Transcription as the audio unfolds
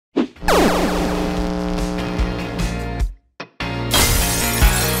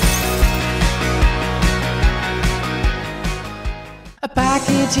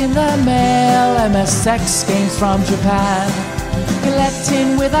get in the mail MSX games from Japan.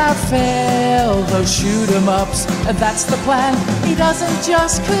 Collecting without fail those shoot 'em ups, and that's the plan. He doesn't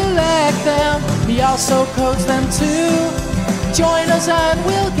just collect them, he also codes them too. Join us and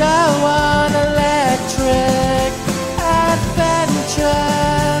we'll go on electric adventures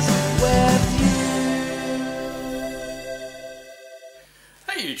with you.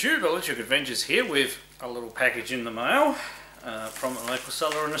 Hey YouTube, Electric Adventures here with a little package in the mail from a local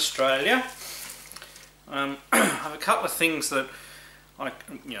seller in Australia. I have a couple of things that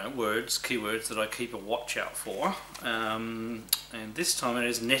keywords that I keep a watch out for, and this time it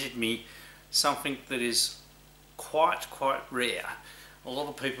has netted me something that is quite rare. A lot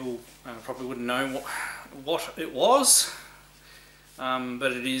of people probably wouldn't know what it was,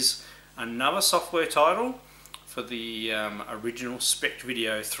 but it is another software title for the original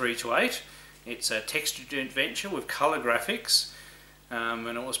Spectravideo 3-8. It's a textured adventure with colour graphics, and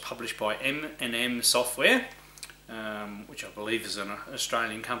it was published by M&M Software, which I believe is an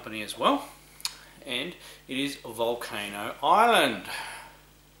Australian company as well, and it is Volcano Island.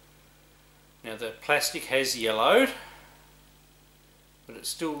 Now the plastic has yellowed, but it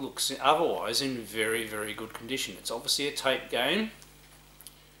still looks otherwise in very good condition. It's obviously a tape game.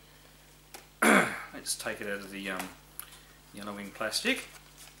 Let's take it out of the yellowing plastic.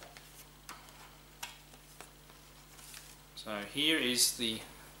 So here is the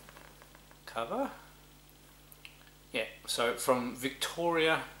cover. Yeah, so from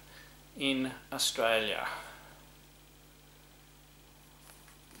Victoria in Australia.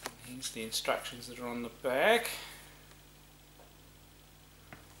 Here's the instructions that are on the back.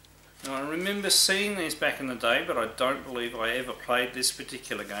 Now I remember seeing these back in the day, but I don't believe I ever played this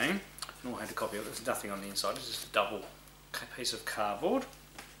particular game, nor had a copy of it. There's nothing on the inside, it's just a double piece of cardboard.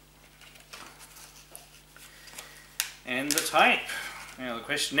 And the tape. Now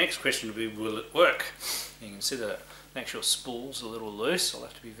the next question will be, will it work? You can see the actual spool's a little loose. I'll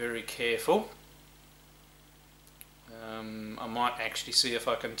have to be very careful. I might actually see if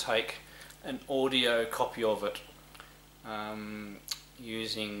I can take an audio copy of it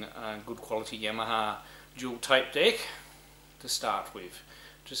using a good quality Yamaha dual tape deck to start with,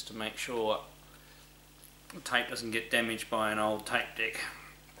 just to make sure the tape doesn't get damaged by an old tape deck.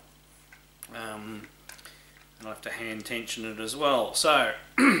 And I'll have to hand tension it as well. So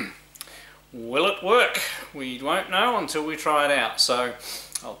will it work? We won't know until we try it out. So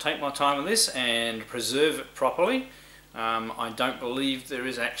I'll take my time with this and preserve it properly. I don't believe there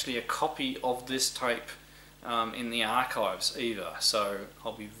is actually a copy of this tape in the archives either, so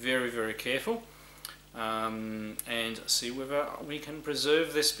I'll be very careful and see whether we can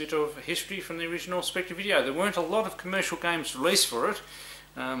preserve this bit of history from the original Spectravideo. There weren't a lot of commercial games released for it.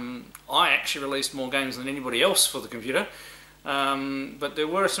 I actually released more games than anybody else for the computer, but there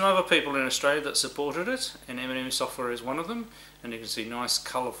were some other people in Australia that supported it, and M&M Software is one of them, and you can see nice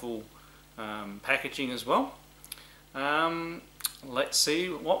colourful packaging as well. Let's see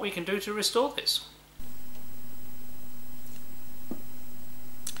what we can do to restore this.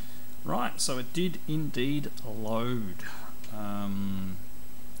 Right, so it did indeed load, and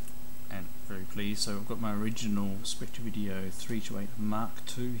very pleased. So I've got my original Spectravideo 3-8 Mark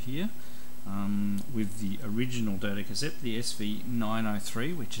II here, with the original data cassette, the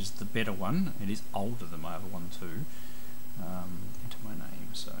SV903, which is the better one. It is older than my other one too, into my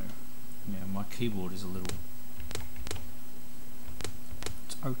name. So yeah, my keyboard is a little,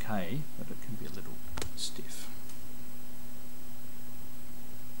 it's okay, but it can be a little stiff.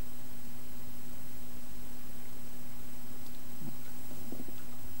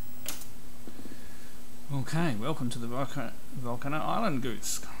 Okay, welcome to the Volcano Island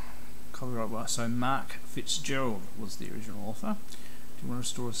Goose. Copyright by, so Mark Fitzgerald was the original author. Do you want to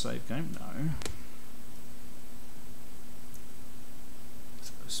restore a save game? No.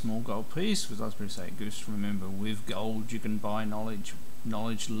 So a small gold piece, with us say, Goose, remember, with gold you can buy knowledge.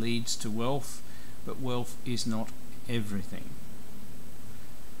 Knowledge leads to wealth, but wealth is not everything.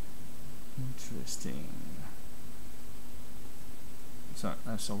 Interesting. So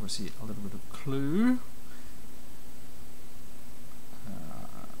that's obviously a little bit of clue.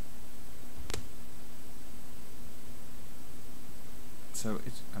 So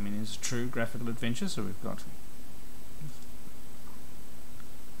it's, I mean, it's a true graphical adventure. So we've got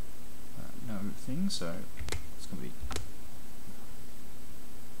no thing. So it's going to be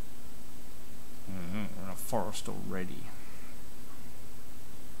we're in a forest already.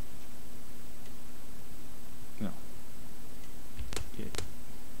 No. Yeah.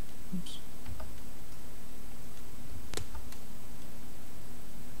 Oops.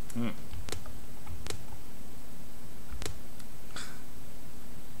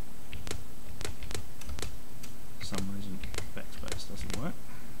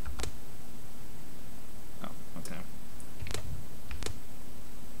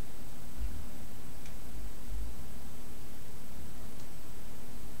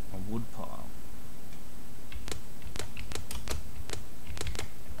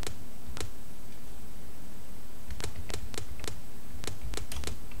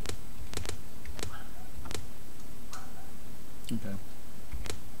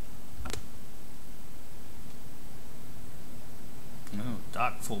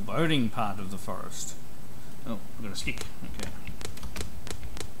 foreboding part of the forest. Oh, I've got a stick. Okay.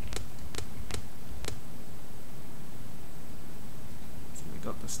 So we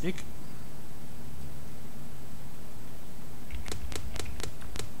got the stick.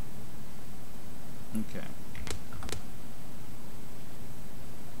 Okay.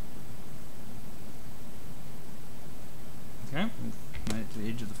 Okay, we've made it to the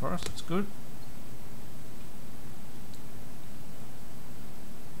edge of the forest, that's good.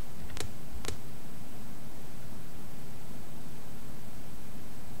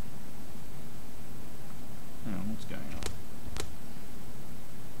 What's going on?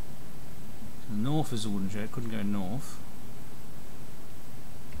 So north is a wooden shack, couldn't go north.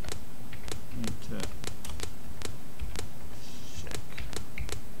 Into shack.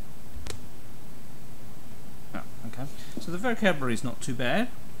 Oh, okay. So the vocabulary is not too bad.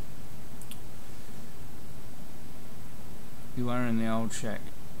 You are in the old shack.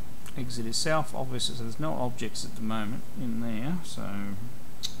 Exit is south, obviously, so there's no objects at the moment in there, so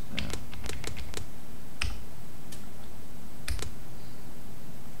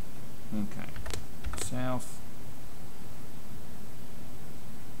okay, south,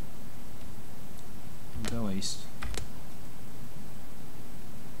 go east.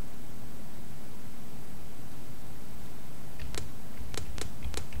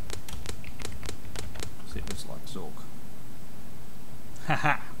 See if it's like Zork.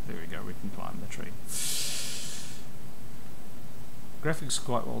 Haha, there we go, we can climb the tree. Graphics are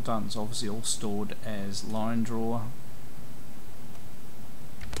quite well done, it's obviously all stored as line drawer.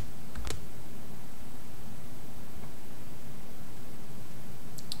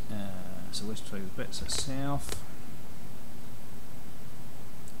 So west to the bit, so south.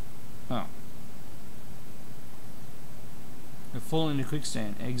 Oh. We've fallen into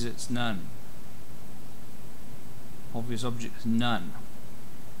quicksand, exits none. Obvious objects none.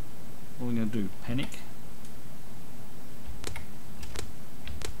 What are we going to do? Panic?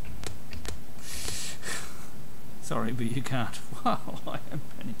 Sorry, but you can't. Wow, I am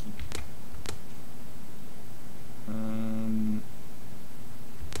panicking.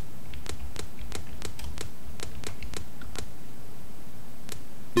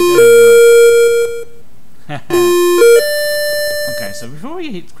 Okay, so before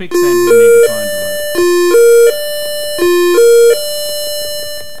we hit quicksand, we need to find a road.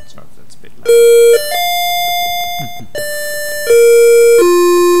 Sorry if that's a bit loud.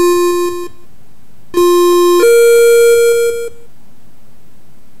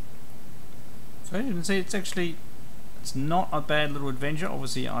 So you can see it's not a bad little adventure.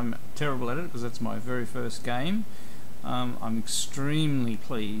 Obviously I'm terrible at it because that's my very first game. I'm extremely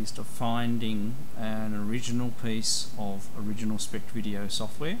pleased of finding an original piece of original Spectravideo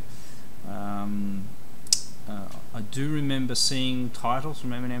software. I do remember seeing titles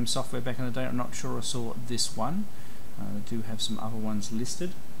from M&M Software back in the day. I'm not sure I saw this one. I do have some other ones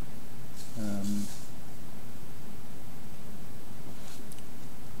listed. There's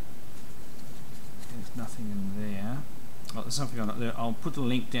nothing in there. Oh, there's something on it there. I'll put the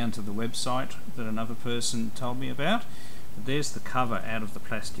link down to the website that another person told me about. But there's the cover out of the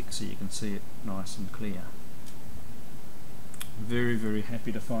plastic so you can see it nice and clear. Very, very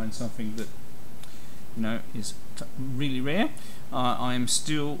happy to find something that, you know, is really rare. I am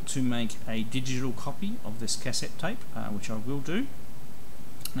still to make a digital copy of this cassette tape, which I will do,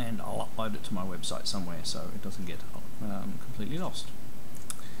 and I'll upload it to my website somewhere so it doesn't get completely lost.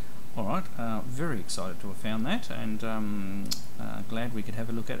 Alright, very excited to have found that, and glad we could have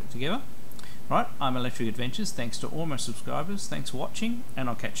a look at it together. Right, I'm Electric Adventures, thanks to all my subscribers, thanks for watching, and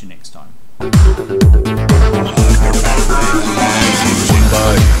I'll catch you next time.